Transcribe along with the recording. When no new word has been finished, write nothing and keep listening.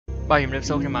Bây giờ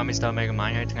số trong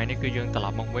M.Megamind hay ngày nay cứ dương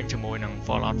tập một bên cho môi năng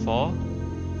Fallout 4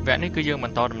 vẽ này cứ dương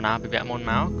mình to đầm nào bị vẽ môn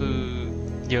máu cứ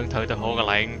dương thời từ hồ cả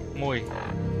lại môi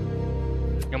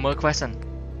nhưng mới question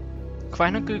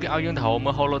nó cứ cái ao dương từ hồ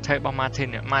mới holotape bằng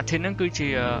Martin nó cứ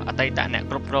chỉ ở tay tại nẹt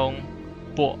group rong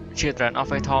bộ chia trần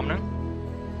of Tom đó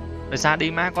rồi xa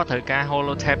đi má có thời ca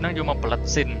holotape nó vô một blood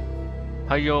sin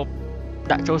hay vô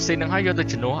đã cho sin nó hay vô từ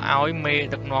chuyển nó áo mê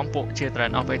được nón bộ chia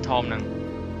trần of Tom nè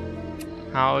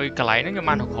hồi cái lại nó như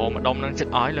man thuộc hồ mà đông nó chết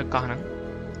ói lên con nó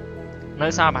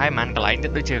nơi sao bà hai mạnh cái lại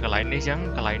tôi chưa cái lại ní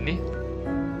chắn cái lại ní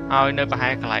hồi nơi bà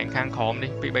hai cái lại khang khom đi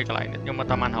bị bay cái lại nhưng mà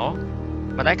tao man hổ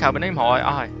mà thấy khảo bên đấy hỏi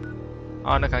ơi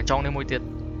nó càng trong đi mùi tiệt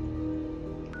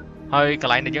hơi cái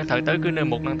lại này chứ thử tới cứ nơi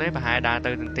một năng tế bà hai đa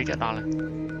từ tí cho to là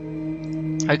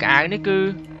hơi cái ai nó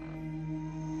cứ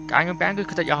cái nhóm bán cứ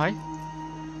ta giỏi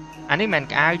anh ấy mình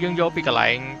cái ai dương vô bị cái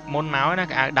lại môn máu nó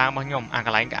cái ai đau bao nhom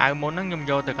cái lại cái ai môn nó nhom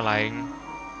vô từ cái lại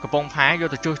cái bông phá vô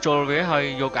từ chui trôi với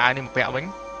hơi vô cái ai đi một vẹo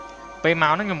bánh pe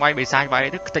máu nó nhom quay bị sai vậy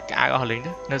tức tịch cái ai ở liền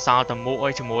đó nơi sao tầm mua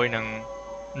ơi cho mùi nằng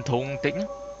thùng tính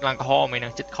làm cái ho mày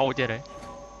nằng chích khâu chơi đấy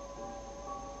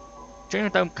chứ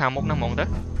tao khảo một năm mộng đó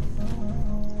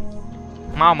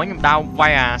mau mấy nhom đau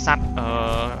quay sạch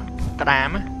ở cái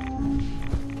đám á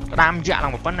cái đám dạ là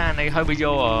một vấn đề này hơi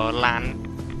video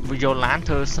lán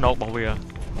thơ snow bảo vệ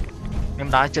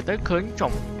nhưng đã chết tới khơi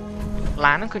trồng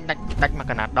lá nó cứ đánh mà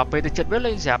cả nạt đọc về từ chết với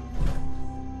lấy dẹp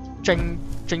tranh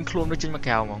khuôn nó trên mặt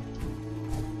kèo mà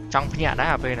trong phía nhà đá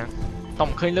ở bên nè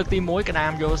tổng khơi nước tí muối cái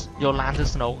đam vô lan thơ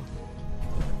snow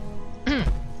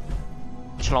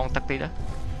chlong tắc tí đó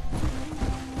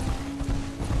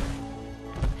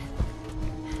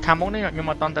khám món đấy nhưng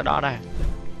mà toàn từ đó đây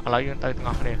ở lấy tới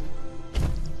ngọt đây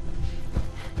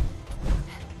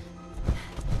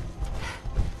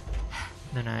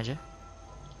nên ai chứ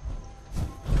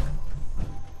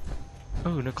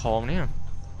nó khòn đấy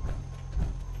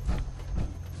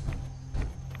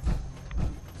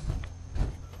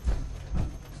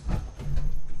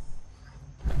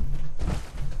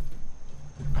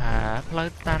à play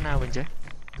ta nào mình chứ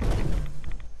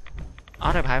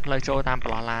ở đây phải play show tam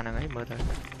plot là này mới thôi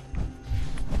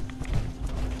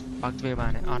bắt về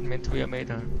bài này on men thuê mê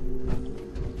thôi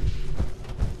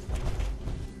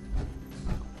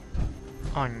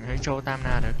on hay show tam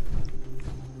na được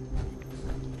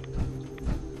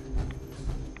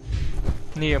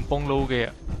niềm bông lu kìa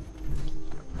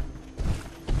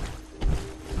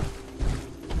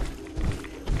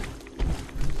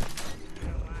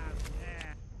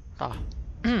tao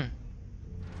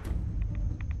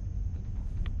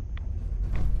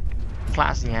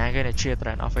class nhà cái này chia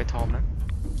tràn off Tom đó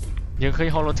nhưng khi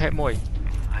holotape môi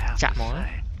chạm món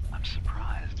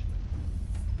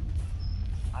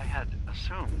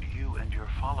assumed you and your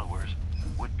followers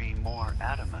would be more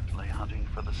adamantly hunting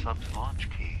for the sub's launch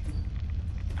key.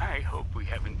 I hope we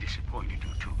haven't disappointed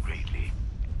you too greatly.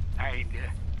 I'd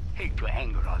hate to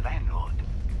anger our landlord.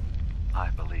 I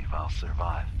believe I'll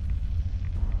survive.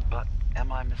 But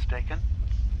am I mistaken?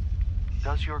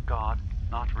 Does your god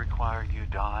not require you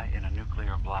die in a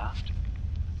nuclear blast?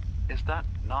 Is that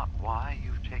not why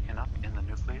you've taken up in the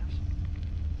nucleus?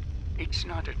 It's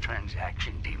not a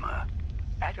transaction, Dima.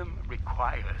 Adam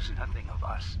requires nothing of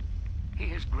us. He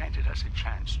has granted us a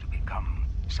chance to become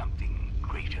something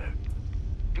greater.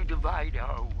 To divide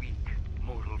our weak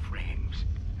mortal frames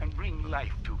and bring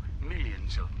life to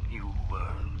millions of new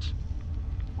worlds.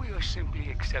 We are simply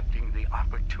accepting the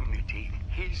opportunity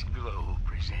his glow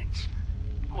presents,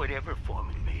 whatever form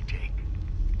it may take.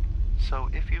 So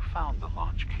if you found the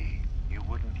launch key, you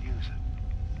wouldn't use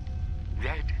it?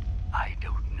 That I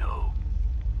don't know.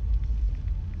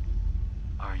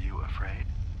 Are you afraid?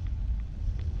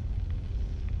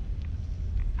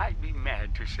 I'd be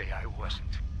mad to say I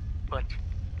wasn't, but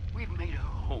we've made a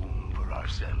home for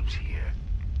ourselves here.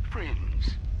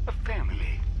 Friends, a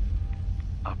family.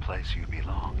 A place you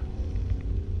belong.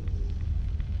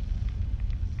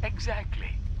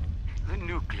 Exactly. The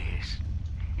nucleus.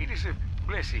 It is a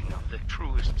blessing of the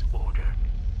truest order.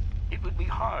 It would be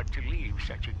hard to leave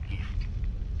such a gift,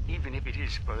 even if it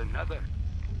is for another.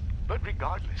 But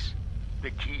regardless,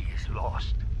 the key is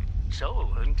lost. So,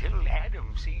 until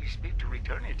Adam sees fit to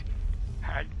return it,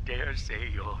 I dare say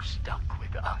you're stuck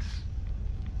with us.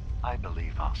 I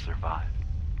believe I'll survive.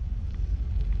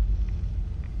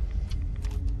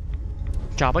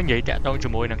 Chào bác nhỉ, tôi cho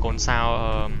mùi là con sao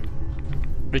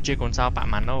đôi chơi con sao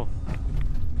bạn mắn đâu.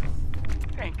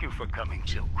 Thank you for coming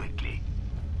so quickly.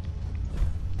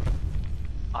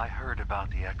 I heard about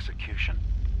the execution.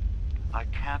 I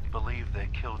can't believe they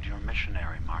killed your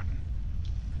missionary, Martin.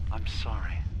 I'm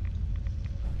sorry.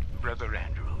 Brother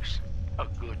Andrews, a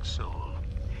good soul.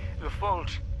 The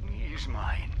fault is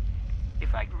mine.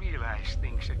 If I'd realized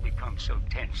things had become so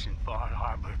tense in Far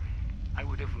Harbor, I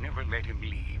would have never let him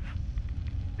leave.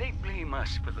 They blame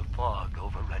us for the fog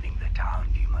overrunning the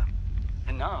town, Dima.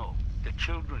 And now, the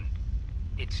children.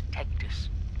 It's Tectus.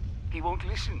 He won't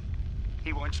listen.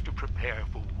 He wants to prepare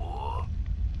for war.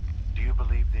 Do you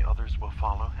believe the others will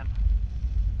follow him?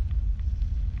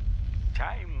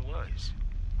 Time was.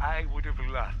 I would have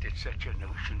laughed at such a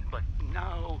notion, but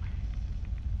now...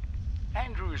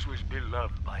 Andrews was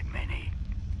beloved by many.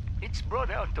 It's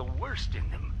brought out the worst in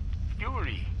them.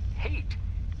 Fury, hate.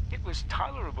 It was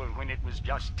tolerable when it was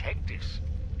just Tectus.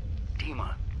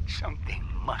 Dima, something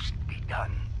must be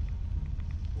done.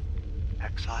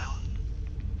 Exile?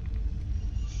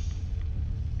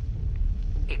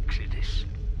 Exodus.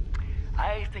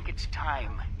 I think it's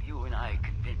time you and I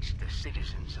convinced the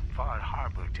citizens of Far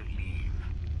Harbor to leave.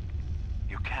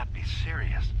 You can't be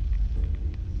serious.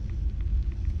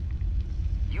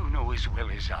 You know as well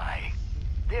as I.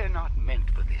 They're not meant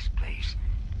for this place.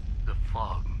 The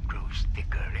fog grows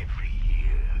thicker every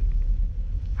year.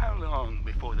 How long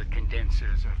before the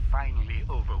condensers are finally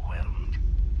overwhelmed?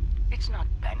 It's not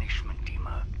banishment,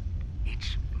 Dima.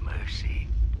 It's mercy.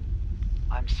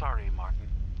 I'm sorry, Martin,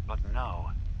 but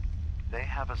no. They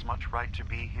have as much right to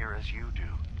be here as you do.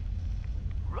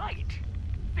 Right.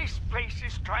 This place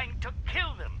is trying to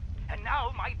kill them. And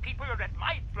now my people are at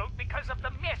my throat because of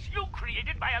the mess you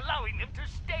created by allowing them to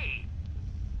stay.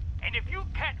 And if you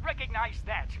can't recognize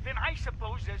that, then I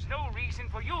suppose there's no reason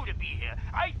for you to be here.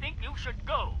 I think you should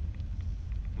go.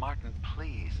 Martin,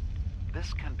 please.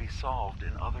 This can be solved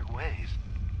in other ways.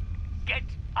 Get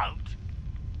out.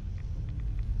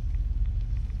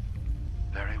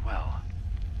 Very well.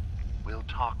 We'll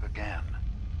talk again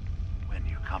when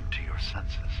you come to your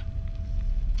senses.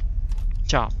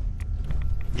 ចប់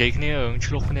និយាយគ្នារឿង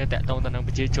ឆ្លុះគ្នាតាក់ទងទៅនឹង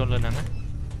ប្រជាជនលើហ្នឹងណា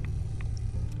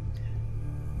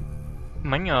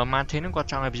មិញម៉ាធីនហ្នឹងគាត់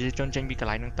ចង់ឲ្យប្រជាជនចេញពីកន្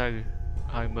លែងហ្នឹងទៅ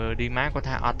ហើយមើលឌីម៉ាគាត់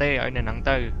ថាអត់ទេឲ្យនៅហ្នឹង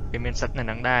ទៅគេមានសិទ្ធិនៅហ្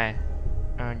នឹងដែរ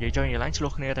និយាយចុះនិយាយឡើងឆ្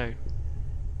លុះគ្នាទៅឥ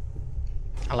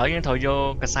ឡូវយើងត្រូវយ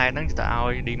កកសែតហ្នឹងទៅ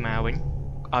ឲ្យឌីម៉ាវិញ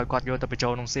ឲ្យគាត់យកទៅបញ្ចូ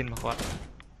លក្នុងស៊ីនរបស់គាត់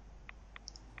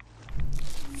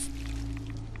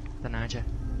តាណាចេះ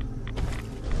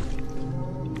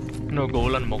nó gỗ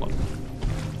lên một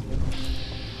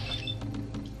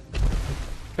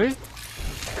ê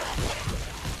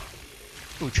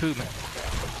ui chư mẹ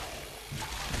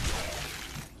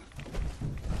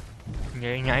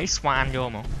nhảy swan vô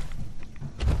mà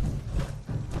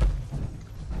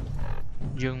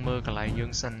dương mưa cả lại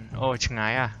dương xanh ôi chừng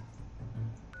ngại à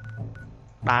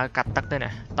ba cắt tắt đây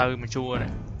nè tư mà chua nè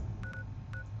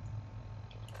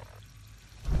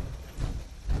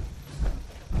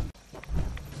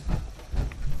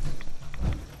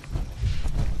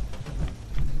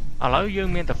ở lối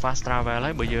dương miền tập fast travel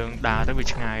lấy bởi dương đà tới bị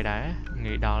ngày đã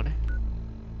nghỉ đó đấy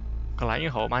còn lại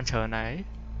những hộ ban chờ này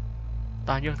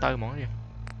ta dương tư món gì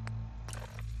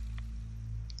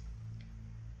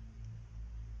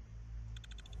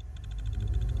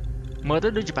mới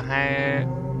tới đứa chụp hai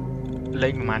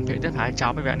lên mà màn chuyện tới phải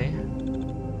chào với bạn đấy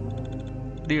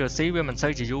đi ở xí bên mình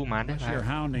xây chỉ du mà đấy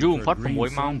du phát của mũi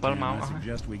mong bơ mong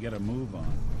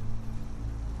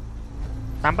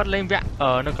tam bắt lên vẽ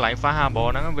ở nó lại phá hà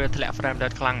bò nó về thẹn frame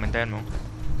đất khăng mình tên mà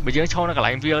bây giờ cho nó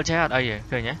lại video chứ ở đây vậy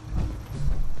cười nhé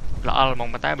lỡ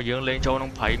mong mà tay bây giờ lên cho nó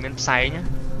phải miếng say nhá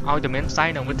ôi từ miếng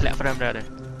say nó mới thẹn frame ra đây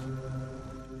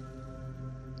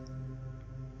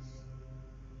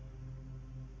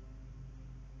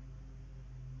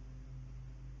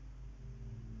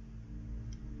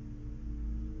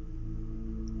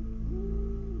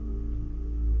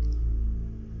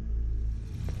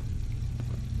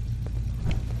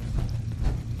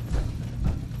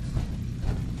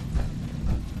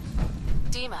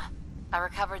I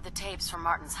recovered the tapes from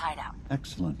Martin's hideout.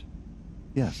 Excellent.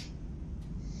 Yes.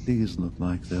 These look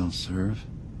like they'll serve.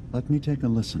 Let me take a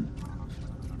listen.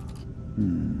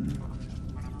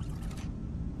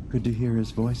 Good to hear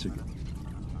his voice again.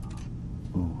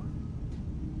 Oh.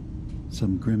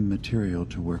 Some grim material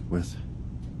to work with.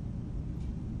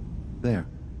 There.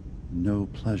 No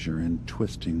pleasure in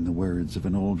twisting the words of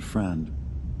an old friend.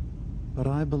 But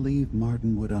I believe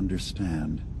Martin would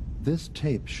understand. This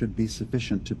tape should be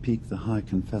sufficient to pique the High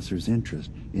Confessor's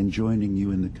interest in joining you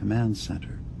in the command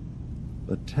center.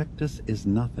 But Tectus is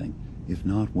nothing if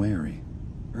not wary.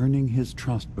 Earning his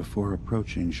trust before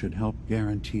approaching should help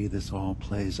guarantee this all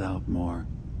plays out more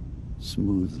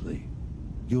smoothly.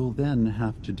 You'll then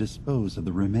have to dispose of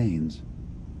the remains.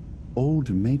 Old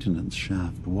maintenance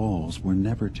shaft walls were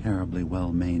never terribly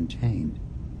well maintained.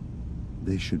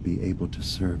 They should be able to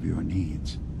serve your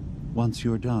needs. Once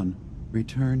you're done,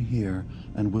 Return here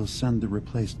and we'll send the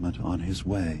replacement on his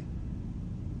way.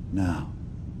 Now,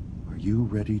 are you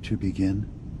ready to begin?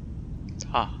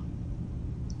 Ah.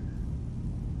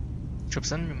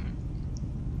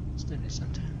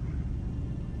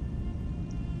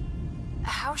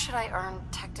 How should I earn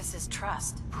Tectus's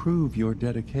trust? Prove your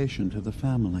dedication to the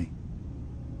family.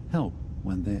 Help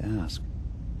when they ask.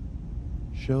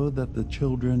 Show that the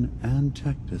children and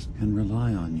Tectus can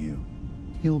rely on you.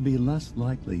 He'll be less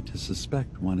likely to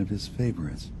suspect one of his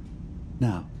favorites.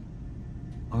 Now,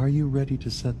 are you ready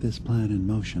to set this plan in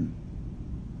motion?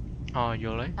 Oh,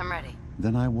 Yoli? I'm ready.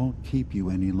 Then I won't keep you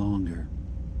any longer.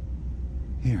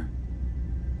 Here,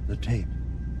 the tape.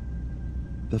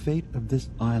 The fate of this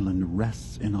island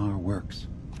rests in our works.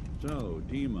 So,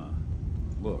 Dima,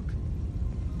 look,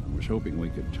 I was hoping we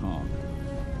could talk.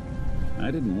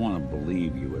 I didn't want to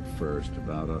believe you at first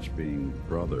about us being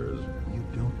brothers. You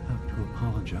don't have to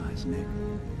apologize, Nick.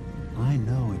 I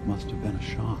know it must have been a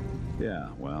shock. Yeah,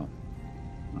 well,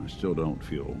 I still don't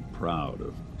feel proud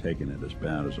of taking it as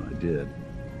bad as I did.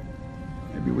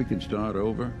 Maybe we can start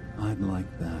over? I'd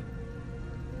like that.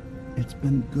 It's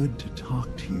been good to talk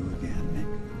to you again, Nick.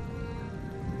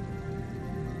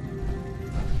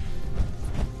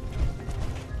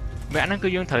 Mẹ nó cứ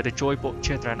dương thời để chui bộ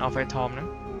children of Atom nữa.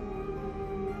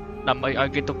 Đầm ấy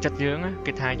cái tục chất dương á,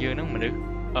 cái thai dương nó mà được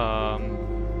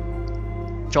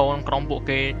cho trong bộ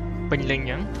cái bình linh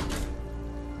nhẫn.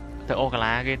 Từ ô cả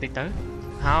lá cái tích tới.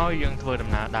 How dương thôi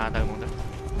đầm nào đa tới một tới.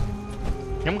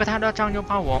 Nhóm cái thao đó trong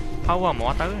vô power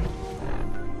mỏ tới.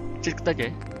 Chết tới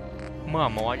vậy. Mưa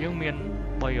mỏ dương miền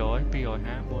bây rồi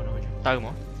ha, bồ rồi. Tới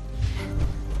mỏ.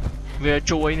 Về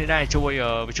chui này đây, chui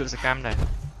ở vị trí scam này.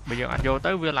 Bây giờ anh vô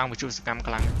tới vừa làm một chút scam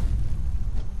căng.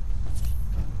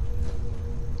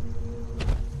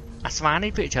 À svan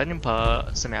ấy bị trở nên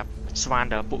phở xem đẹp svan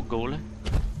đỡ bộ gấu đấy.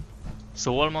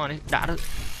 Số mà đấy đã được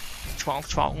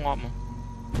chó ngon mà.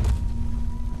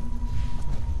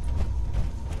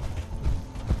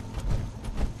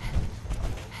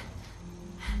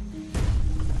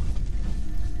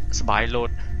 Spy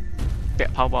load bẹ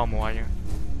power more chứ.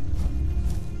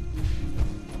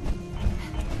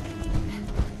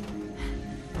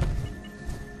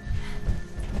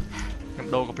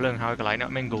 Đô gặp lưng hai cái lái nó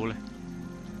men gùเลย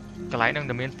cái lái đang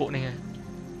đầm miên phụ này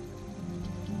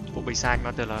phụ bị sai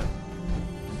mà từ là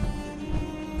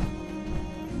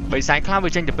bị sai class với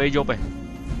trên tập vô vậy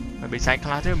mà bị sai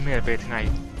class thế mình về ngày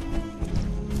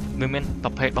mình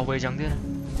tập hệ bảo vệ chẳng thế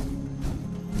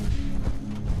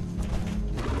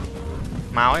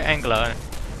máu ấy angle này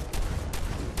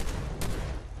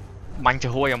bánh chờ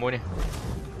hôi ở môi này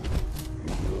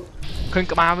khơi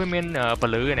cả ba với miên bờ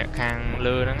lưới này càng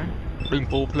lơ đó á đừng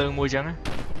phù phơi môi trắng á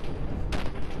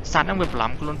sẵn đang việc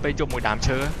lắm luôn bây giờ mùi đám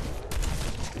chơi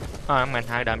á mình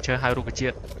hai đám chơi hai rocket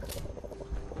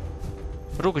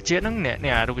chiết nó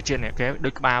nè rocket chiết này cái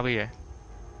đôi ba về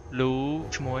lú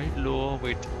muối lúa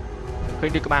vịt khơi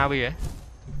đôi ba về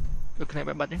được cái này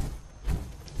bạn bật nhé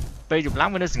bây giờ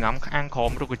lắm với nó ngắm ăn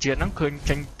khom rocket chiết nó khơi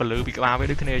tranh bờ lưới bị ba với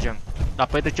đôi cái này chẳng đập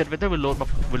bây tới chết với tới vừa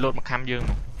lột mà cam dương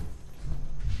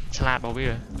salad bảo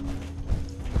vệ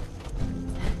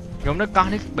nhóm nó con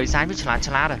đấy bị sai với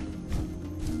salad rồi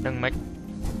đừng mấy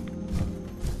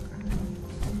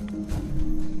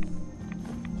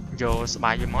vô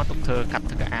bài với món tục thơ cạch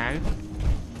thật áo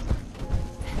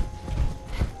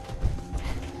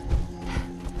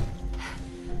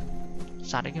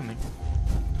sao đấy cái mình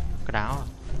cái đáo à?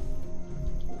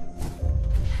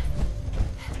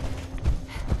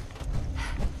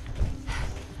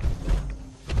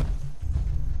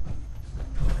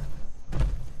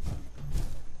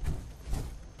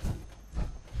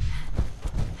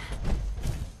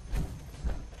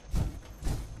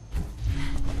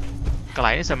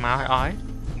 Cái này sẽ máu hay ói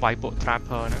vài bộ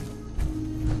trapper nữa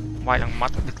vài lần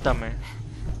mắt được tâm này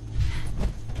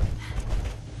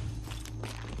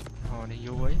đi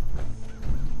vô ấy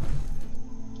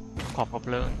khọp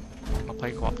lớn mà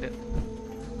phải khọp đấy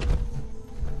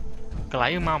cái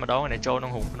lấy mau mà đó này cho nó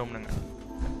hụt nông nè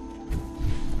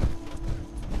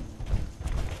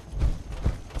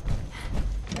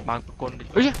bằng con đi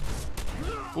ấy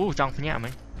trong cái nhà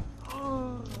mình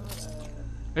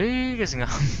ấy cái gì ngầm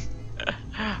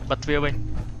bật phía bên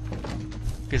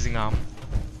cái gì ngầm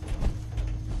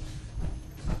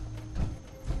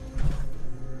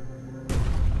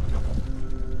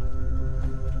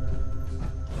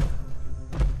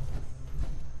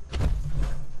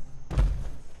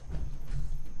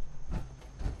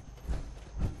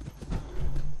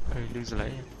lưu giờ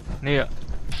lấy nè ạ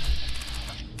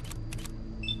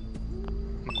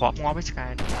mà khóp ngó với sky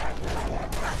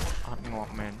ngọt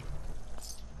man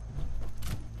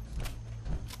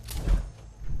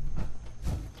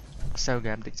sao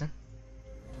game tích chứ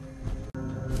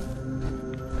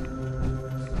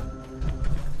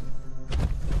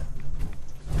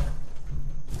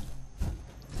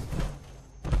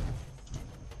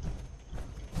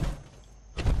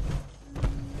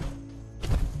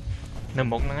nằm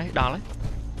một năng ấy đo lấy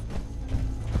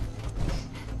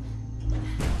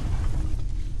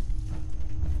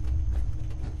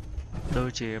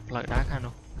đôi chỉ lợi đá khăn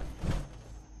đâu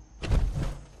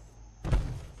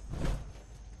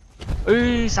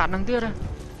ui sạt năng tiết á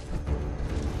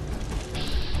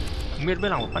không biết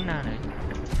lòng một bắn na này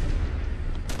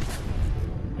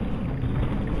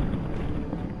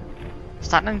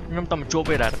sạt năng nhâm tầm chua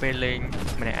về đặt về lên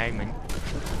mày này ai mình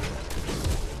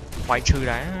quay trừ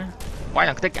đá quay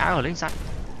là cái tích áo ở lên sắt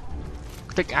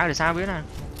tích áo để sao biết nè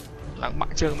là bạn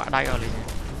chơi bạn đây ở lên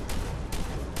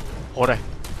hồ đây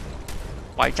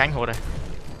quay tránh hồ đây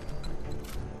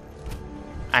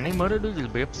anh ấy mới đứt từ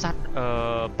bếp sắt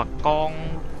bạc con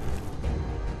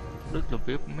đứt từ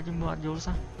bếp mấy cái mưa vô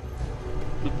sao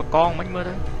đứt bạc con mấy mưa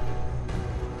đấy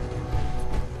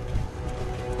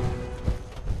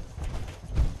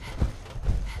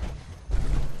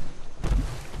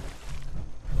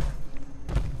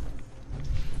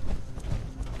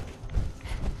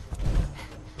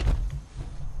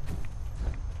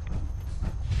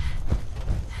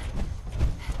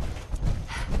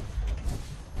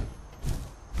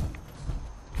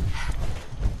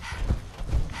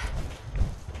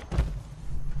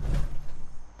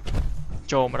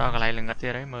trồ mà đó cái này là ngắt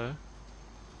tia đấy mơ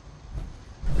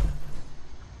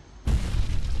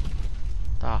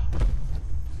ta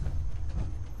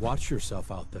Watch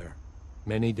yourself out there.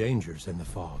 Many dangers in the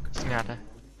fog. ngạt đấy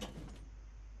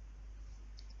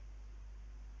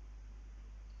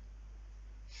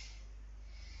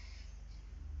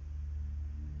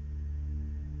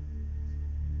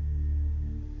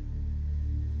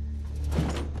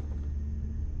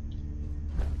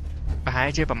bà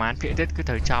hai chơiประมาณ phía tết cứ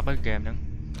thời chop cái game nữa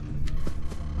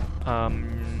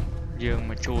dương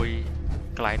mà chui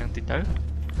cái này đang tí tới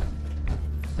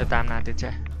từ tam na tới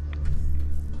chơi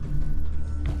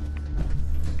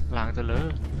làng tới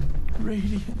lớn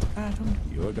Radiant Adam.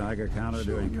 Your Geiger counter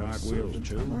doing cartwheels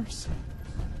too? Mercy.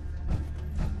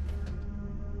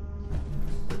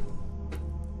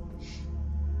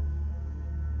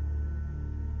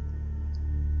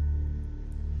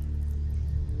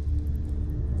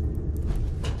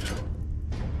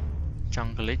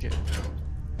 trong clip chứ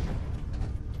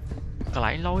cái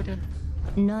này lối chứ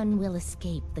None will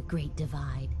escape the Great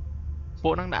Divide.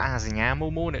 bộ năng đã gì nhà mua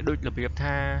mua này đôi là việc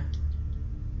tha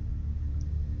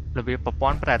là việc bọc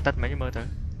bón phải tất mấy mơ tới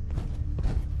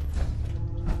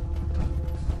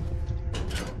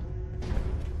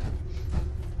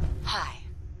Hi.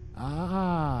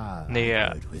 Ah, nè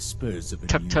heard whispers of a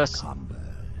Tut new tut.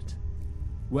 convert.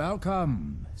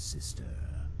 Welcome, sister.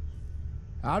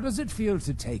 How does it feel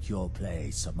to take your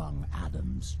place among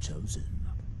Adam's chosen?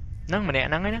 năng mà nè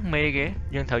năng ấy năng mê ghê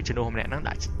nhưng thời chuyển đồ hôm nè năng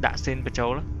đã xin bạch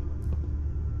châu lắm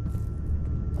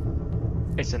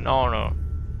it's an honor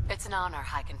It's an honor,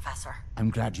 High Confessor.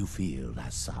 I'm glad you feel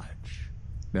as such.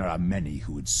 There are many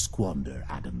who would squander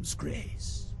Adam's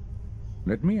grace.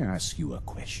 Let me ask you a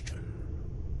question.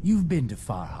 You've been to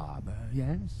Far Harbor,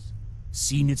 yes?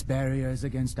 Seen its barriers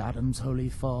against Adam's holy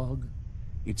fog?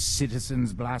 Its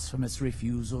citizens' blasphemous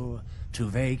refusal to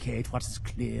vacate what is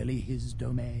clearly his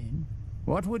domain?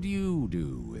 What would you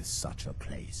do with such a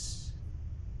place?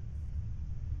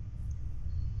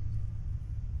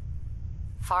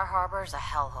 Far Harbor's a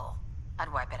hellhole.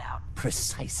 I'd wipe it out.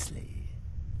 Precisely.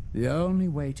 The only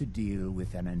way to deal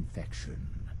with an infection.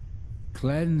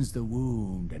 Cleanse the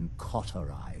wound and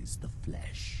cauterize the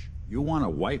flesh. You want to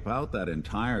wipe out that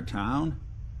entire town?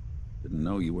 Didn't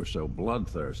know you were so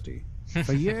bloodthirsty.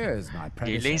 For years, my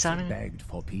predecessor Lisa? begged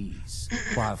for peace,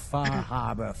 while Far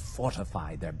Harbor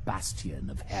fortified their bastion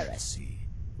of heresy.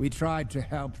 We tried to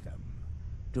help them,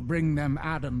 to bring them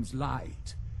Adam's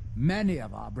light. Many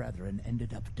of our brethren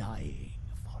ended up dying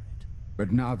for it.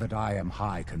 But now that I am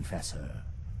High Confessor,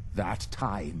 that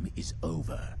time is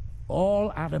over.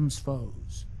 All Adam's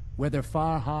foes, whether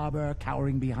Far Harbor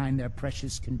cowering behind their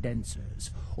precious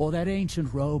condensers, or that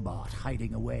ancient robot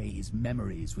hiding away his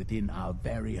memories within our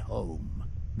very home,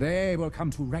 they will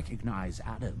come to recognize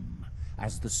Adam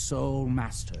as the sole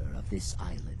master of this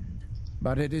island.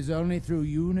 But it is only through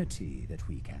unity that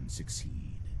we can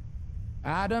succeed.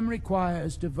 Adam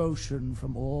requires devotion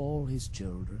from all his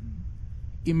children.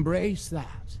 Embrace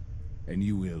that, and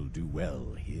you will do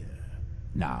well here.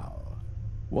 Now,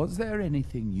 was there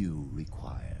anything you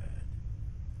required?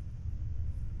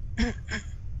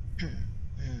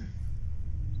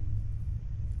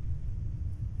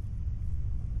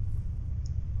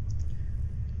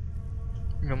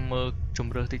 ខ្ញុំមើលជំ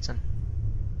រឿតិចសិន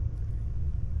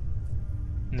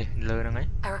នេះលើហ្នឹងឯង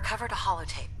I recovered a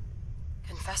holotape.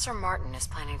 Confessor Martin is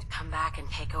planning to come back and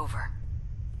take over.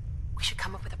 We should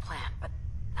come up with a plan, but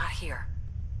not here.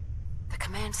 The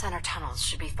command center tunnels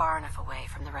should be far enough away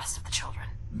from the rest of the children.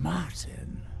 Martin?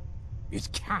 It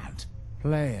can't.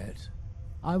 Play it.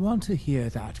 I want to hear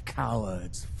that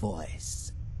coward's voice.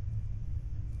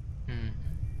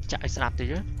 ចាក់ឲ្យស្ដាប់តិច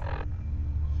ទៅ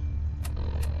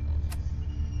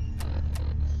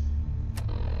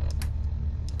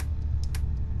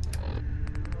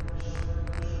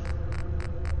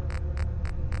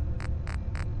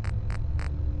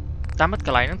តាមមិត្តក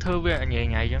ន្លែងហ្នឹងធ្វើវាញ៉ៃ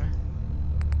ញ៉ៃអញ្ចឹង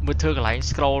មើលធ្វើកន្លែង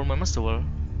scroll មើលមកស្រួល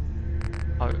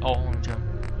ឲ្យអស់អញ្ចឹង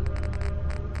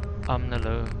នៅ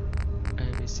លើ A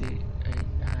B C A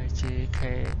I J K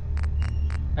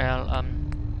L M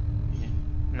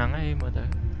ហ្នឹងឯងមើលទៅ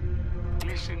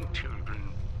Listen, children.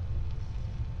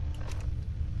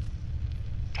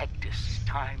 Tectus,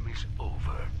 time is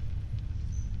over.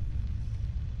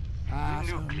 The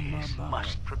nucleus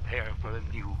must prepare for a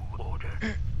new order.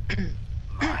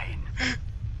 Mine.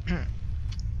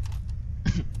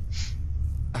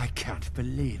 I can't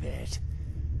believe it.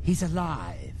 He's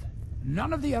alive.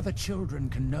 None of the other children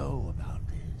can know about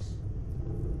this.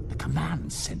 The command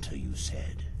center, you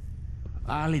said.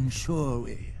 I'll ensure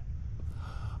we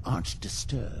aren't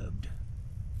disturbed.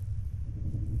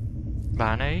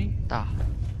 បានអីតោះ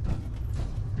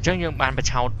អញ្ចឹងយើងបានប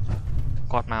ឆោត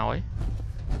គាត់មកហើយ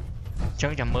អញ្ចឹ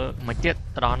ងចាំមើលមួយទៀត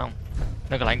ទៅដល់ហ្នឹង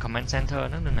នៅកន្លែង command center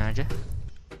ហ្នឹងនៅណាចេះ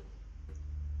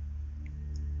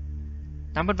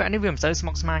តាមពិតវគ្គនេះវាមិនសូវស្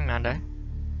មុគស្មាញប៉ុន្មានដែរ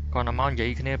គាត់តែមកនិយាយ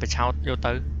គ្នាបឆោតយក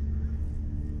ទៅ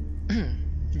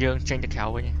យើងចេញទៅក្រៅ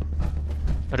វិញ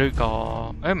ឬក៏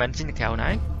មិនមែនចេញទៅក្រៅណា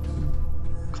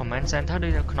command center ដូ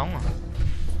ចនៅក្នុង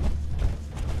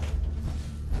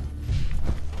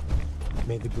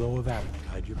May the glow of Adam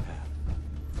guide your path.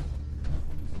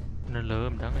 នៅលើ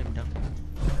មិនដឹងឯងមិនដឹង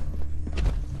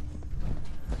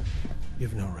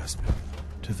Give no respite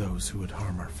to those who would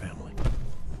harm our family.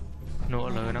 នោះ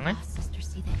លើហ្នឹងឯង Sister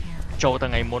see the error. ចូលទៅ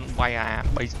ថ្ងៃមុនវាយ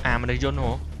អាមនុស្សយន្ត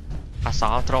ហ៎អាស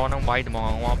ល់ត្រហ្នឹងវាយត្មង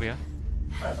ងាប់វា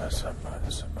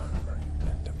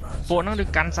ពួកហ្នឹងគឺ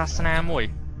កាន់សាសនាមួយ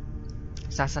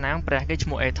សាសនាព្រះគេឈ្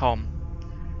មោះអេថម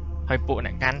ហើយពួកអ្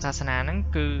នកកាន់សាសនាហ្នឹង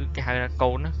គឺគេហៅថា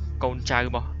កូនចៅរ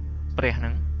បស់ព្រះហ្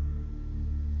នឹង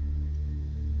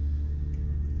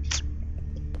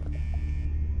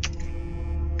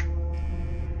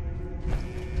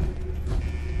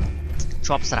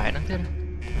ជាប់ស្រែហ្នឹងទៀត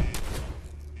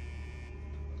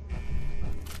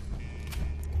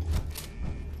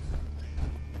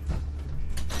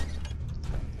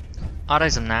អត់ឲ្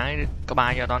យសំណាងក្បា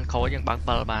លយកអត់ខូចយើងបើក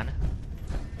7បាន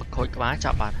បើខូចក្បាល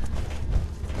ចាប់បាត់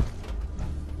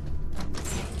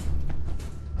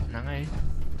ហ្នឹងហើយ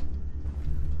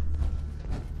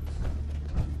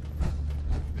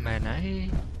មែនហើយ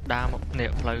ដើរមកនេះ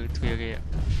ផ្លូវទ្វារគេ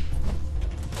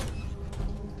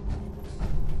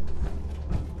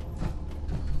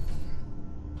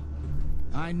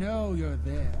I know you're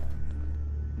there.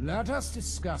 Let us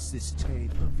discuss this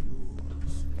tape of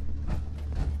yours.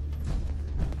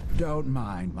 Don't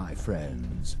mind, my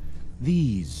friends.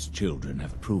 These children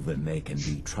have proven they can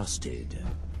be trusted.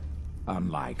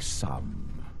 Unlike some.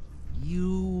 You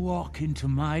walk into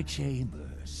my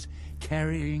chambers,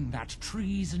 carrying that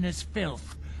treasonous filth,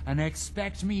 and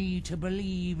expect me to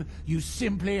believe you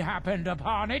simply happened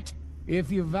upon it? If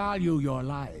you value your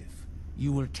life,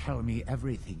 you will tell me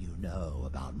everything you know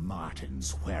about Martin's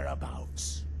whereabouts.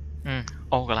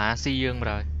 អូកាឡាស៊ីយើងមើ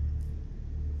ល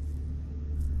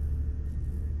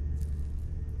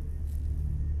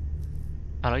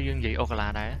ឥឡូវយើងនិយាយអូកាឡា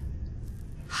ដែរ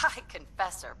Hi,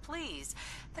 Confessor, please.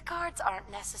 The guards aren't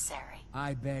necessary. I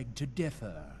beg to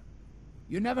differ.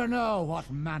 You never know what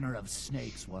manner of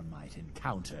snakes one might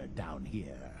encounter down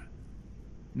here.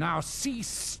 Now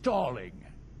cease stalling.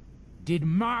 Did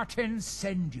Martin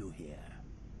send you here?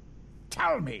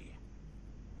 Tell me.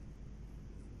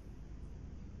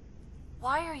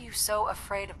 Why are you so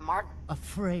afraid of Martin?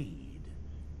 Afraid.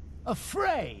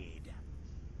 Afraid.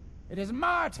 It is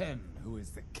Martin who is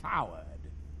the coward.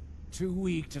 Too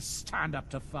weak to stand up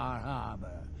to Far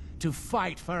Harbor, to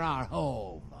fight for our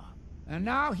home. And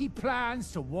now he plans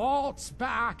to waltz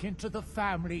back into the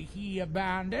family he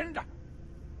abandoned?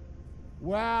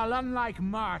 Well, unlike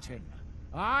Martin,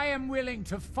 I am willing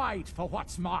to fight for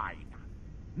what's mine.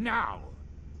 Now,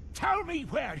 tell me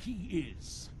where he is.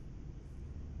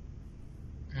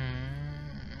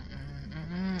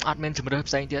 អត់មានជំរឿ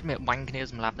ផ្សេងទៀតមានបាញ់គ្នា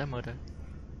សម្លាប់ដែរមើលទៅ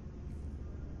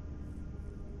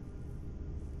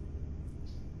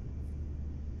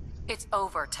It's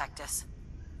over, Tectus.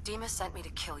 Demas sent me to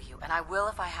kill you, and I will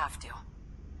if I have to.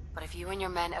 But if you and your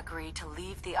men agree to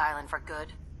leave the island for good,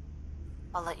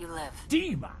 I'll let you live.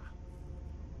 Dima!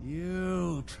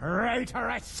 You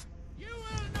traitoress! You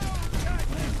will know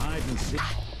hide and seek.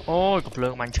 Ôi, cặp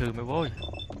lương mạnh trừ mày vô.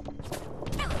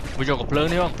 Bây giờ cặp lương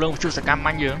đi không? Cặp lương chưa sẽ cam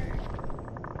mạnh gì không?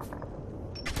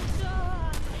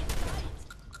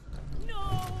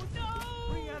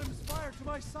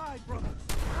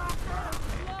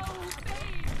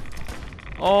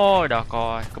 Ôi, đó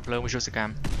coi, cặp lương chưa sẽ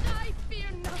cam.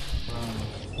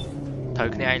 Thử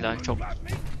cái này anh là chụp.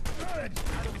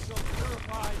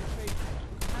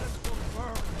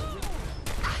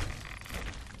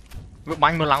 Vứt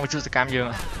bánh một lần mà chưa sẽ cam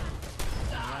dương.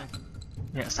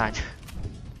 Nhẹ sai.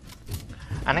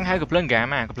 Anh đang hay cặp lớn gà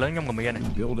mà, cặp lớn trong miệng này.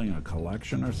 Building a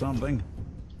collection or something?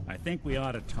 I think we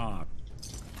ought to talk.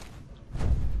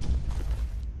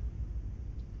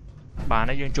 Bà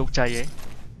nó dương chục chay ấy.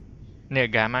 Nè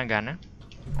gà mà gà nó.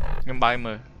 Nhưng bay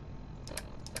mờ.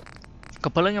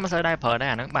 Cặp lớn nhưng mà sao đây phở đây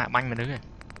à nó bà bánh mà nữa kìa.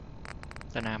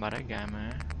 Tại nào bà đấy gà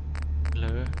mà.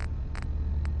 Lửa.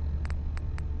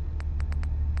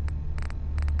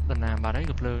 Tại nào bà đấy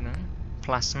cặp lương nữa.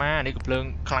 Plasma đi cặp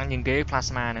lương khăn những ghế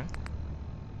plasma nữa.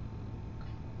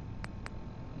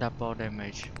 Double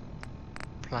damage.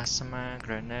 Plasma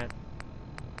grenade.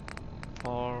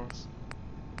 Pulse.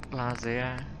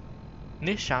 Laser.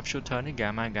 Nít sharpshooter ní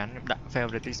gà mà gắn đặt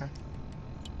favorites á.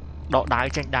 Độ đáy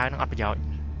tranh đáy nó ắt bây giờ.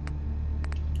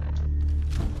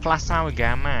 Plasma với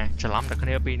gà mà trở lắm được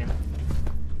cái này nữa.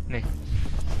 Nè.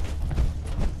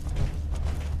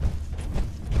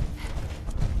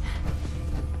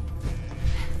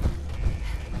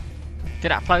 Cái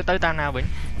đạp play tới tam nào Vĩnh.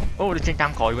 Ô đi trên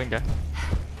tam còi Vĩnh vậy.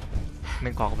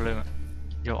 Mình còn một lương ạ.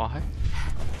 Vô ó hết.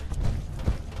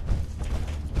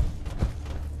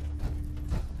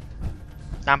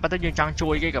 Tam bắt tới dương trăng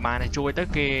chui cái cả bà này chui tới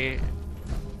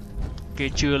cái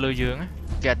chưa lơ dương á.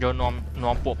 Kẹt vô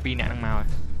nóm bộ pi nè đang màu rồi.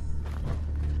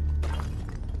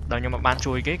 Đâu nhưng mà ban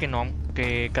chui cái nóm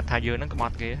cái cật thai dương nó có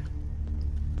bọt kia.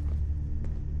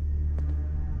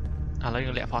 À lấy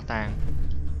lẹ phó tàng.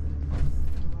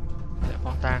 Lẹ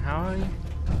phó tàng hỏi.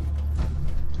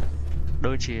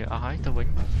 Đôi chìa ở hỏi tôi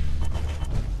Vĩnh.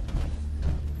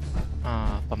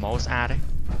 Và mẫu A đấy.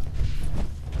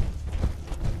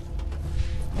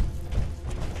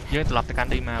 Dương tôi lập tới căn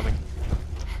đi mà Vĩnh.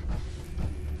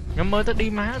 Nhưng mới tới đi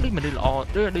má đi mình đi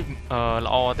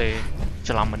lọ thì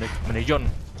cho lòng mình đi dồn.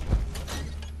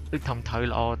 Đi thầm thời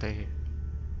lọ thì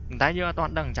mình thấy vô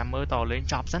toàn đằng chạm mơ to lên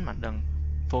chọc rất mặt đằng.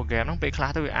 Phô game nó bị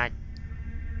khá tới ai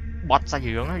bọt ra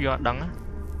dưỡng nó vô đằng á.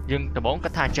 Nhưng từ 4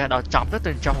 cái thang chơi đào chọc rất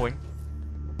tên cho Vĩnh.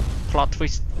 Plot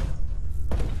twist.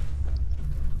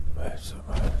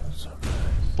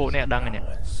 Phụ nè đăng này nè.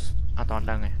 À toàn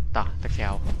đăng này. Ta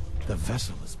khéo. The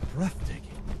vessel is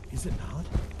breathtaking, is it not?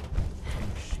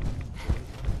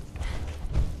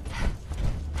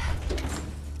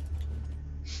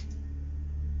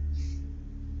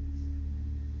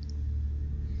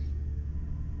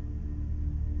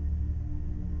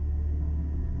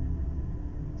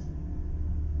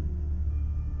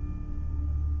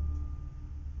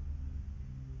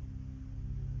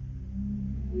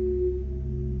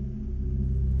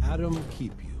 Adam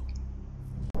keep you.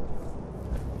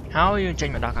 Háo dương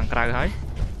trên mà đo càng cày hết.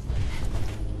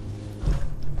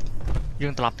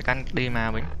 Dương tập từ căn đi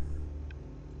mà Vĩnh.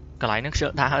 Cái lại nước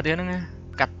sợ thả hơi tiếng đó nghe.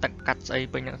 Cắt xây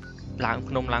bên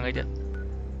làng nông làng ấy chứ.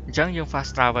 Chẳng dương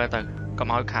fast travel từ có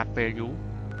mọi khát về vũ.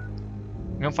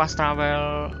 Nhưng fast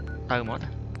travel từ mỗi thôi.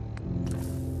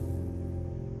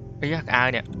 Ý là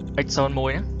ai nè. Exxon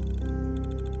mùi á.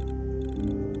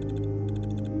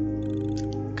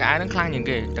 Cái nó khăn những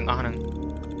kì chẳng có nè.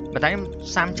 Mà thấy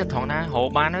xăm chất thằng na hộ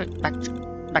ba nó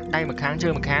đặt đây mà kháng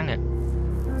chơi mà kháng nè.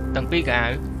 Tầng pi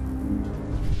cả.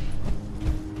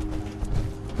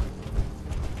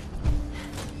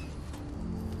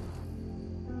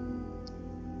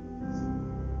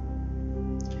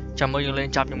 Chăm ơi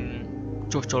lên chắp trong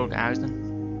chuột cái áo.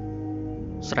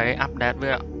 Sau đấy update với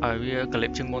ở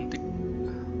clip chuyên môn tích.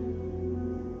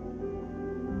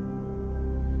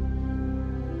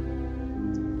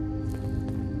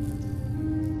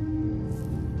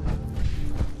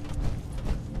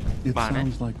 It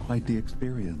sounds like quite the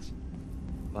experience,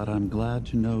 but I'm glad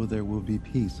to know there will be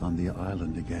peace on the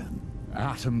island again.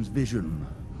 Atom's vision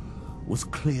was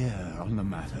clear on the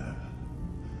matter.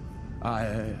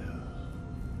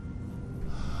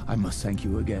 I must thank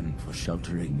you again for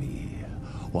sheltering me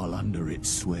while under its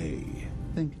sway.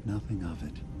 Think nothing of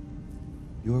it.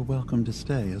 You're welcome to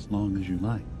stay as long as you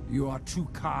like. You are too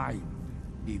kind,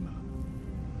 Dima.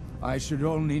 I should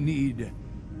only need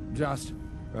just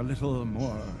a little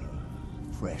more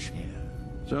fresh air.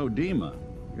 So, Dima,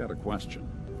 got a question.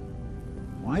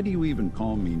 Why do you even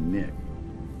call me Nick?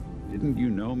 Didn't you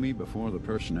know me before the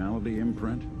personality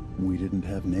imprint? We didn't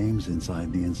have names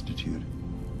inside the Institute.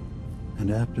 And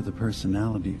after the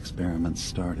personality experiments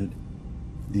started,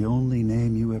 the only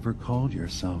name you ever called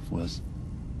yourself was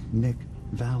Nick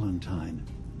Valentine.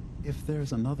 If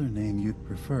there's another name you'd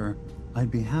prefer,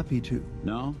 I'd be happy to...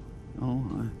 No?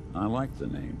 Oh, I like the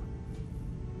name.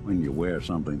 When you wear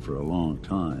something for a long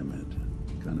time,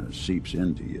 it kind of seeps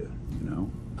into you, you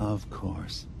know? Of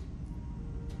course.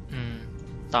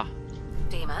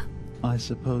 Dima? I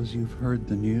suppose you've heard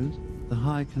the news? The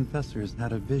High Confessor's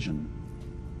had a vision.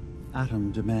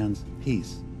 Adam demands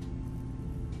peace.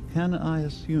 Can I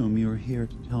assume you're here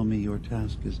to tell me your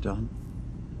task is done?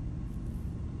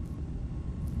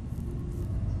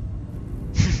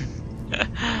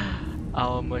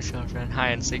 Our mutual friend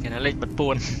hide and seek and a late but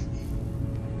born.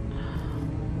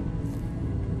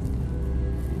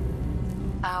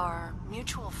 Our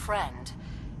mutual friend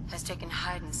has taken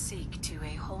hide and seek to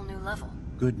a whole new level.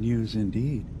 Good news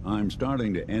indeed. I'm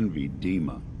starting to envy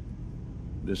Dima.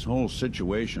 This whole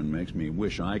situation makes me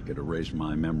wish I could erase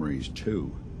my memories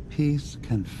too. Peace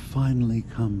can finally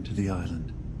come to the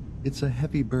island. It's a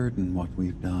heavy burden what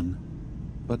we've done.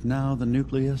 But now the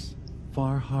Nucleus,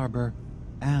 Far Harbor,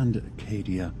 and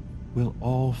Acadia will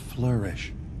all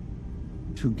flourish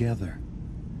together.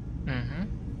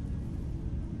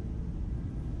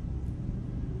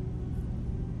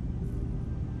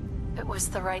 It was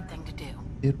the right thing to do.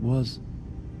 It was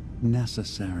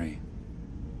necessary.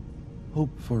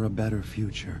 Hope for a better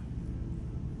future.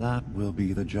 That will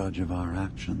be the judge of our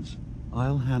actions.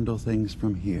 I'll handle things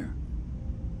from here.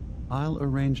 I'll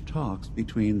arrange talks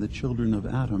between the children of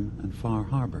Adam and Far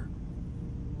Harbor.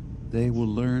 They will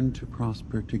learn to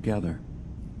prosper together,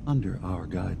 under our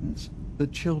guidance. The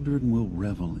children will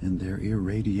revel in their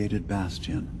irradiated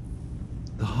bastion.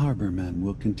 The Harbormen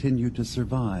will continue to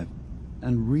survive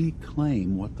and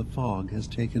reclaim what the fog has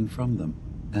taken from them.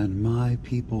 And my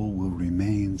people will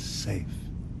remain safe.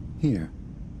 Here,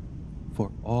 for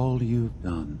all you've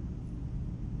done.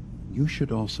 You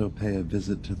should also pay a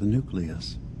visit to the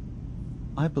Nucleus.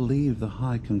 I believe the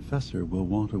High Confessor will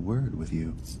want a word with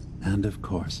you. And of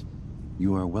course,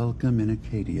 you are welcome in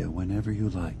Acadia whenever you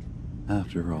like.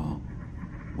 After all,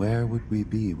 where would we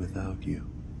be without you?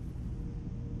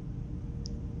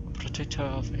 Protector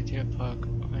of Acadia Park,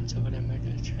 offensive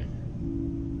damage.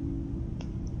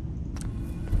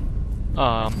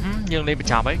 យើងលេងបញ្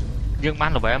ចប់ហើយយើងបា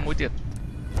នល្វែមួយទៀត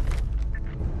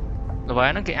ល្វែ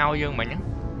ហ្នឹងគេឲ្យយើងមិញហ្នឹង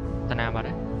តាណាបាត់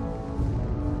ហើយ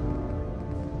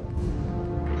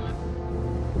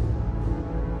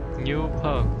New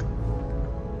perk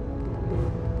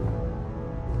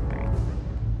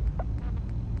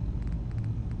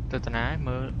ទៅតាណា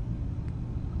មើល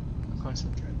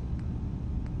concentrate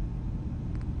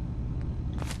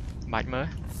បាច់មើល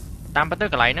តាមពិតទៅ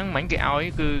កន្លែងហ្នឹងមិញគេឲ្យ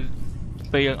គឺ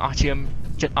ពេលយើងអស់ឈាម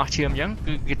ចិត្តអស់ឈាមអញ្ចឹង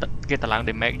គឺគេតម្លើង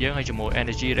damage យើងហើយជាមួយ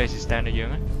energy resistance របស់យើង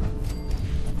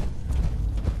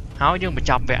ហើយយើងបញ្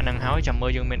ចប់វគ្គហ្នឹងហើយចាំមើ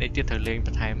លយើងមានអីទៀតត្រូវលេងប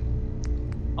ន្ថែម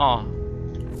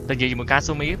តែនិយាយជាមួយការ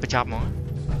ស៊ូមីបញ្ចប់ហ្មង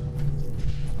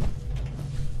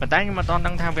ប៉ុន្តែខ្ញុំមិនទាន់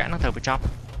ដឹងថាវគ្គហ្នឹងត្រូវបញ្ចប់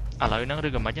ឥឡូវហ្នឹងឬ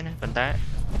ក៏មិនណាប៉ុន្តែ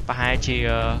ប្រហែលជា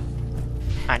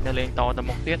អាចនៅលេងតទៅ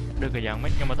មុខទៀតឬក៏យ៉ាងម៉េ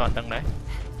ចខ្ញុំមិនទាន់ដឹងដែរ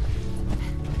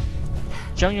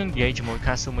ចឹងយើងនិយាយជាមួយ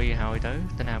ការស៊ូមីហើយទៅ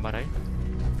តាណាបាត់ហើយ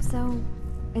So,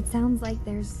 it sounds like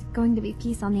there's going to be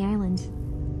peace on the island.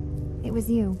 It was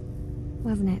you,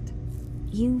 wasn't it?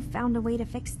 You found a way to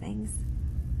fix things.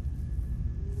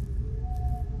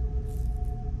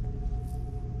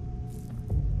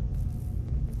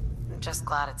 I'm just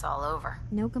glad it's all over.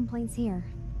 No complaints here.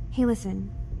 Hey, listen.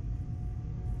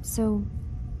 So,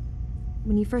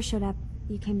 when you first showed up,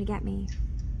 you came to get me,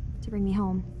 to bring me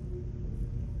home.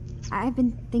 I've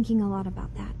been thinking a lot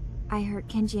about that. I hurt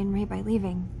Kenji and Ray by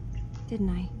leaving, didn't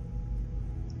I?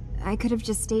 I could have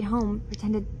just stayed home,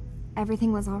 pretended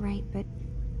everything was alright, but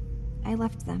I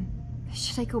left them.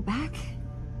 Should I go back?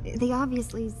 They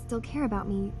obviously still care about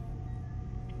me.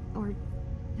 Or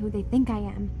who they think I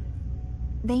am.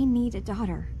 They need a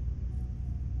daughter.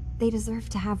 They deserve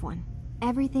to have one.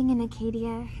 Everything in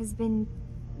Acadia has been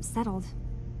settled.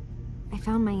 I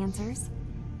found my answers.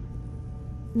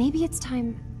 Maybe it's time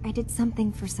I did something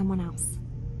for someone else.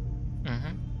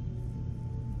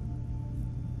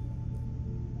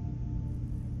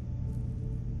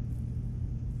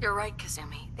 You're right,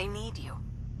 Kazumi. They need you.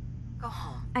 Go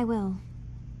home. I will.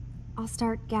 I'll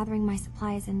start gathering my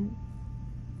supplies and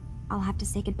I'll have to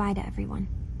say goodbye to everyone.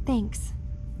 Thanks.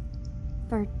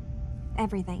 For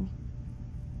everything.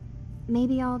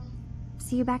 Maybe I'll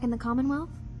see you back in the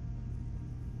Commonwealth?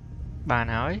 Bàn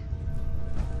hỏi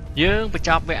dương bị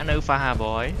chọc vẽ nữ pha hà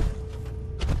bội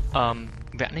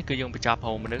vẽ này cứ dương bị chọc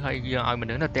hồn mình đứng hay dương ai mình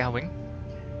đứng là teo vĩnh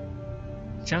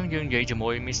chẳng dương vậy cho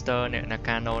mỗi Mister này là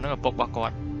Cano nó là bốc bạc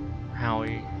quạt hỏi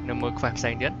nó mới phải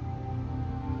xanh đến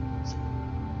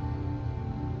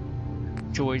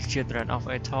chui Children of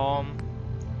Atom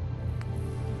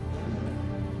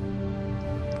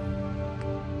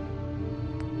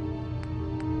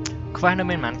khoai nó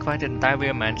men mắn khoai trên tay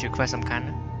về mắn chịu khoai sầm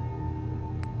khăn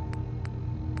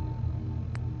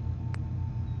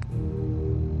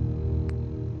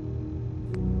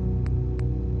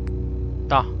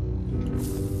to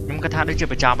nhưng cái thang đấy chưa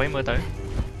phải chạm với mưa tới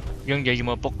nhưng vậy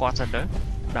mà bốc quạt sân đó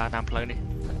đã làm play đi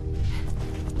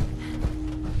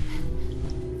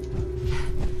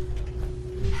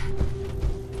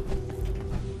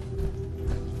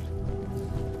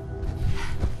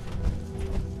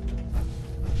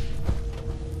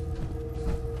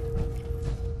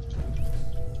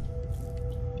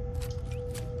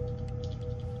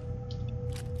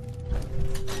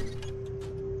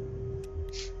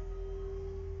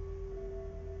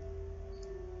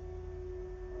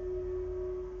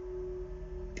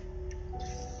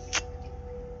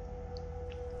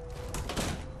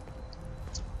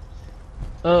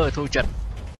thu trận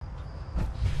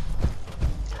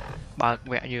ba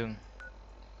vẽ giường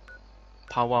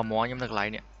power mỏ nhóm thật lại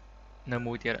nè nơi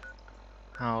mùi tiệt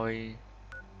rồi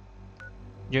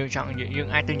dương chọn dương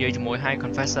ai tương dưới cho mỗi hai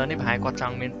confessor nếu hai con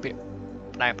trong miền việt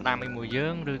đại đam mùi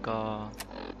dương rồi có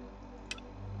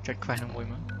chất khoai trong mùi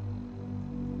mà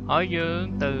hỏi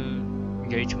dương từ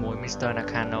dưới cho mỗi Mr.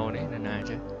 Nakano đấy nên này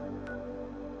chứ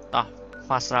to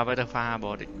fast ra với tờ pha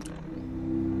bỏ đi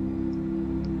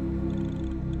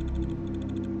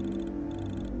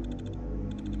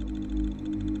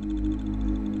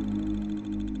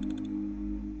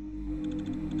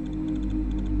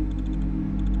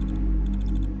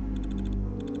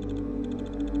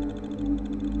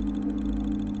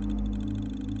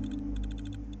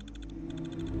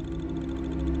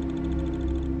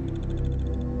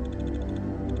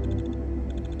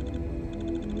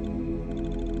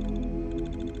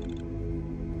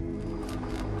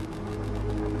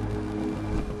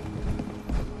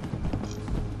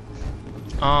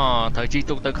thời chi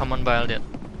tục tới Commonwealth điện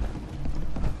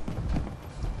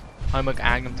hơi mực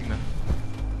ai không tin nữa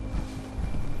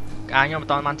ai nhưng mà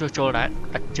toàn mang trôi đấy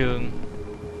đặt trường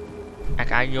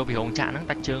cái vô bị hỗn chạm nó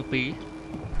đặt trường phí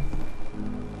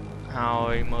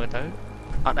rồi mời tới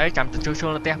ở đấy chạm từ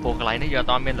trôi là té bộ cái này bây giờ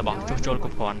toàn bên là bỏ trôi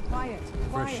cục còn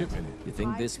You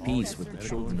think this peace with the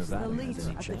children of Adam has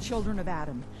any the children of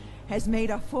Adam has made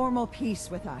a formal peace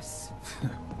with us.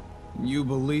 You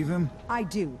believe him? I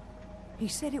do. He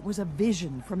said it was a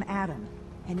vision from Adam.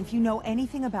 And if you know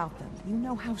anything about them, you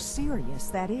know how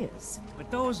serious that is. But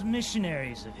those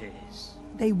missionaries of his...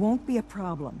 They won't be a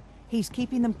problem. He's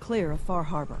keeping them clear of Far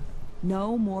Harbor.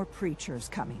 No more preachers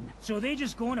coming. So they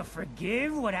just going to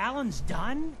forgive what Alan's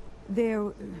done?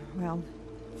 They're, well,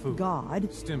 Food.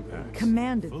 God Stimpaks.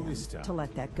 commanded Fully them stocked. to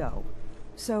let that go.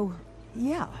 So,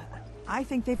 yeah, I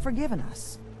think they've forgiven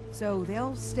us. So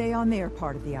they'll stay on their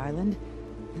part of the island,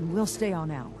 and we'll stay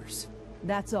on ours.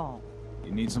 That's all.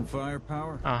 You need some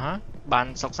firepower?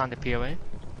 Ban sọc sang tiếp ấy.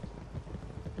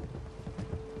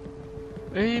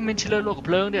 Ê, mình chỉ lơ lô của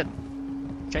plương điện.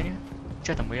 Chạy nhá.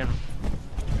 Chết thằng Nguyên.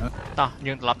 Ta,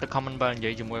 nhưng lập từ Commonwealth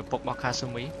vậy chỉ mua bọc bọc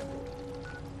Kasumi.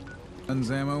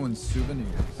 Guns, ammo, and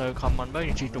souvenirs. Từ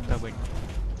Commonwealth chỉ trục ta bình.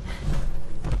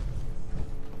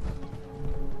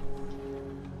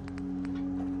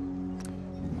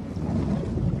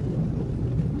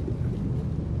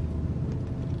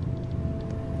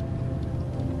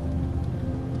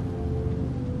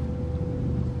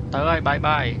 Tới ơi, bye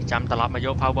bye, chăm ta lập mà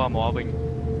vô power mỏ bình.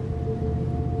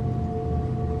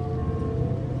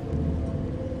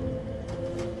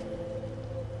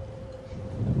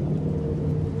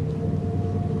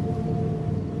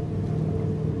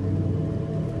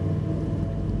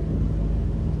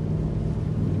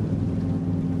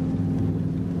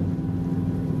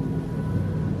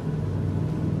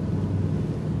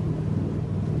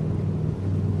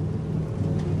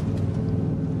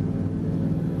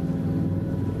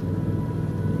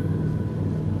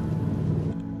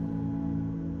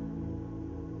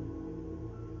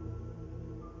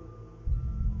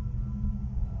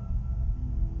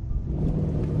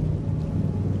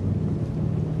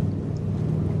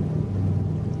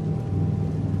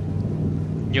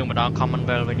 Dương mà đó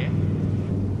Commonwealth vậy nhé.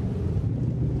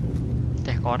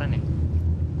 Tè có đó này.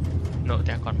 Nội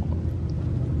tè còn một.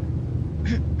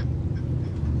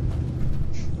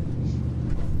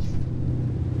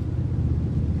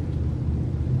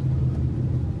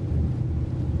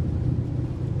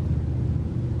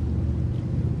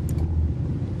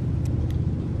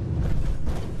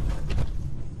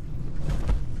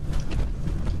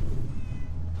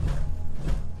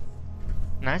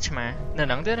 ណាឆ្មានៅ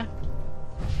ហ្នឹងទៀត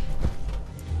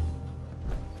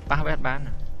ប៉ះវេតបាន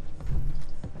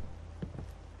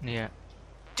នេះ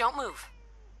Don't move.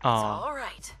 Oh. It's all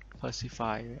right.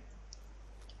 Pacify.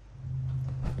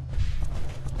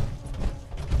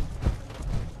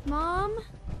 Mom?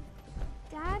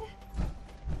 Dad?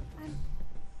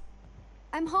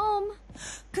 I'm home.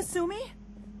 Kasumi?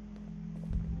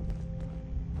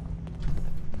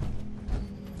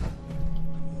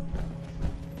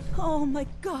 Oh my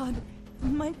god.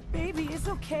 My baby is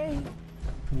okay.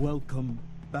 Welcome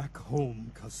back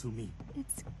home, Kasumi.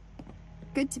 It's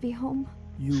good to be home.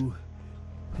 You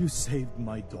saved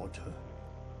my daughter.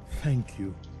 Thank you.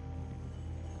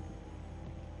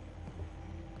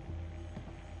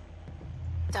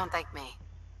 Don't thank me.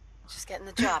 Just getting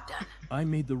the job done. I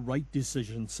made the right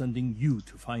decision sending you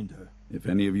to find her. If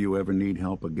any of you ever need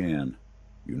help again,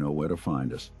 you know where to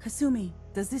find us. Kasumi,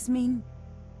 does this mean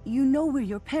you know we're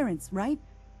your parents, right?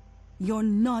 You're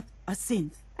not a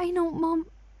synth. I know, Mom.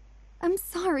 I'm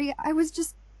sorry. I was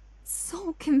just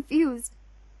so confused.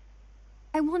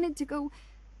 I wanted to go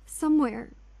somewhere.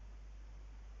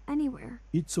 Anywhere.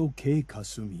 It's okay,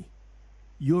 Kasumi.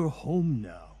 You're home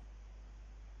now.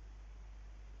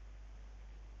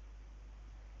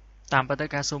 តាមពិតទៅ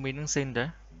ការស៊ូមីនឹងស៊ីនទៅ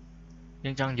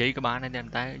យើងចង់និយាយក៏បានដែរ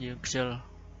តែយើងខ្ជិល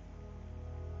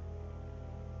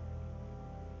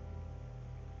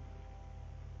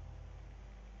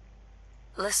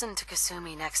Listen to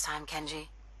Kasumi next time, Kenji.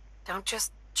 Don't just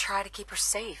try to keep her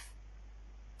safe.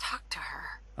 Talk to her.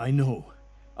 I know.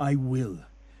 I will.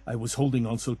 I was holding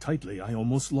on so tightly I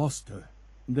almost lost her.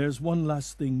 There's one last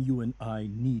thing you and I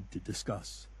need to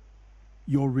discuss.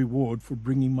 Your reward for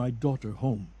bringing my daughter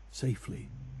home safely.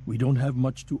 We don't have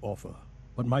much to offer,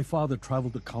 but my father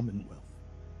traveled the Commonwealth.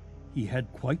 He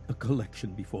had quite a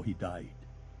collection before he died.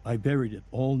 I buried it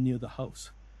all near the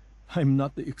house. I'm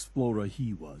not the explorer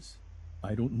he was.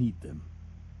 I don't need them.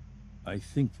 I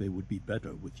think they would be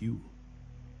better with you.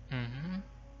 Mm-hmm.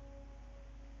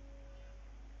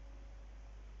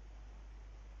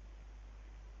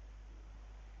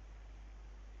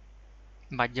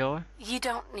 But you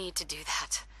don't need to do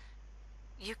that.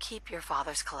 You keep your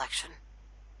father's collection.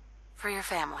 For your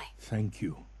family. Thank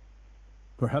you.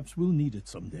 Perhaps we'll need it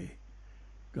someday.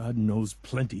 God knows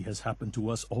plenty has happened to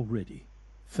us already.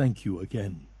 Thank you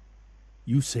again.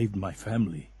 You saved my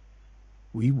family.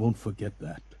 We won't forget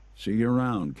that. See you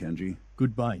around, Kenji.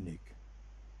 Goodbye, Nick.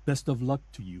 Best of luck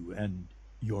to you and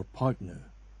your partner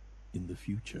in the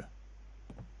future.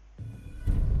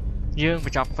 យើងប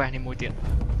ញ្ចប់ quest នេះមួយទៀត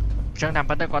អញ្ចឹងតាម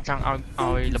ពិតទៅគាត់ចង់ឲ្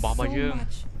យរបស់របស់យើង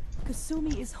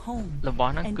Kasumi is home. រប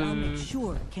ស់ហ្នឹងគឺ And I'll make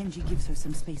sure Kenji gives her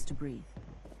some space to breathe.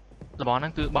 របស់ហ្នឹ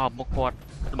ងគឺបោះមុខគាត់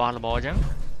របស់របរអញ្ចឹង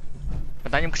ប៉ុ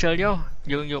ន្តែខ្ញុំខ្ជិលយក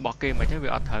យើងយករបស់គេមិនទេវា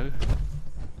អត់ត្រូវ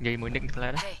និយាយមួយនិចខ្លះ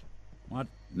ដែរ What?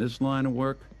 This line of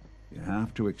work? You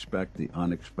have to expect the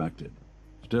unexpected.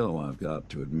 Still, I've got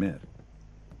to admit,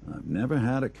 I've never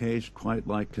had a case quite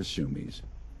like Kasumi's.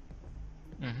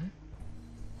 Mm-hmm.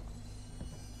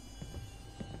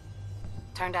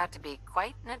 Turned out to be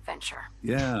quite an adventure.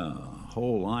 Yeah, a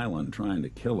whole island trying to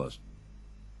kill us.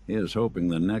 Here's hoping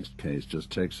the next case just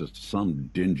takes us to some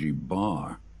dingy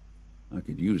bar. I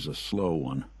could use a slow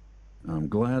one. I'm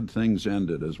glad things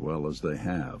ended as well as they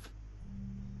have.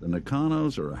 The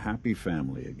Nakanos are a happy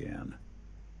family again.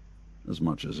 As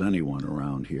much as anyone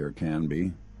around here can be.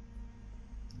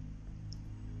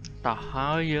 តោះហើ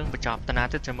យយើងបញ្ចប់តាណា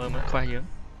ទៀតចាំមើល quest យើង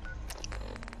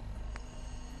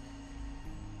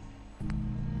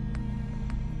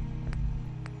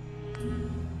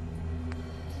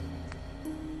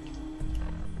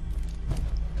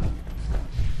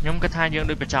ខ្ញុំគិតថាយើង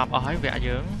ដូចបញ្ចប់អស់ហើយវគ្គ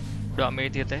យើងដកមេ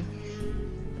ទៀតទេ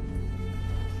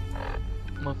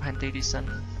មើលផែនទីទីសិន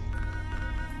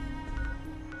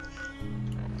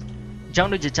អញ្ចឹង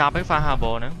ដូចជាចាប់ហើយ Far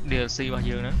Harbor ហ្នឹង DLC របស់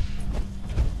យើងហ្នឹង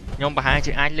ខ្ញុំប្រហែល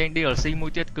ជាអាចលេង DLC មួ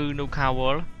យទៀតគឺ Nuka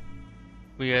World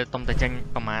វាតុំតែចេញ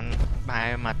ប្រហែលប្រហែ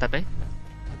លមួយអាទិត្យទេ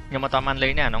ខ្ញុំអត់បានលេ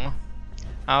ងទេអាហ្នឹងឲ្យ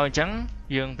អញ្ចឹង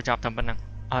យើងបញ្ចប់តែប៉ុណ្្នឹង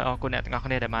ឲ្យអរគុណអ្នកទាំងអស់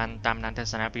គ្នាដែលបានតាមដានទ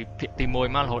ស្សនាពីភាគទី1ម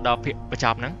ករហូតដល់ភាគបញ្ច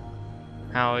ប់ហ្នឹង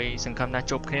ហើយសង្ឃឹមថា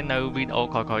ជួបគ្នានៅវីដេអូ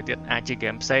ក្រោយៗទៀតអាចជាហ្គេ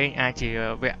មផ្សេងអាចជា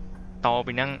វគ្គត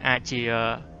ពីហ្នឹងអាចជា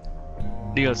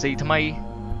DLC ថ្មី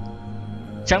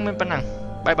អញ្ចឹងមានប៉ុណ្ណឹង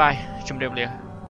បាយបាយជម្រាបលា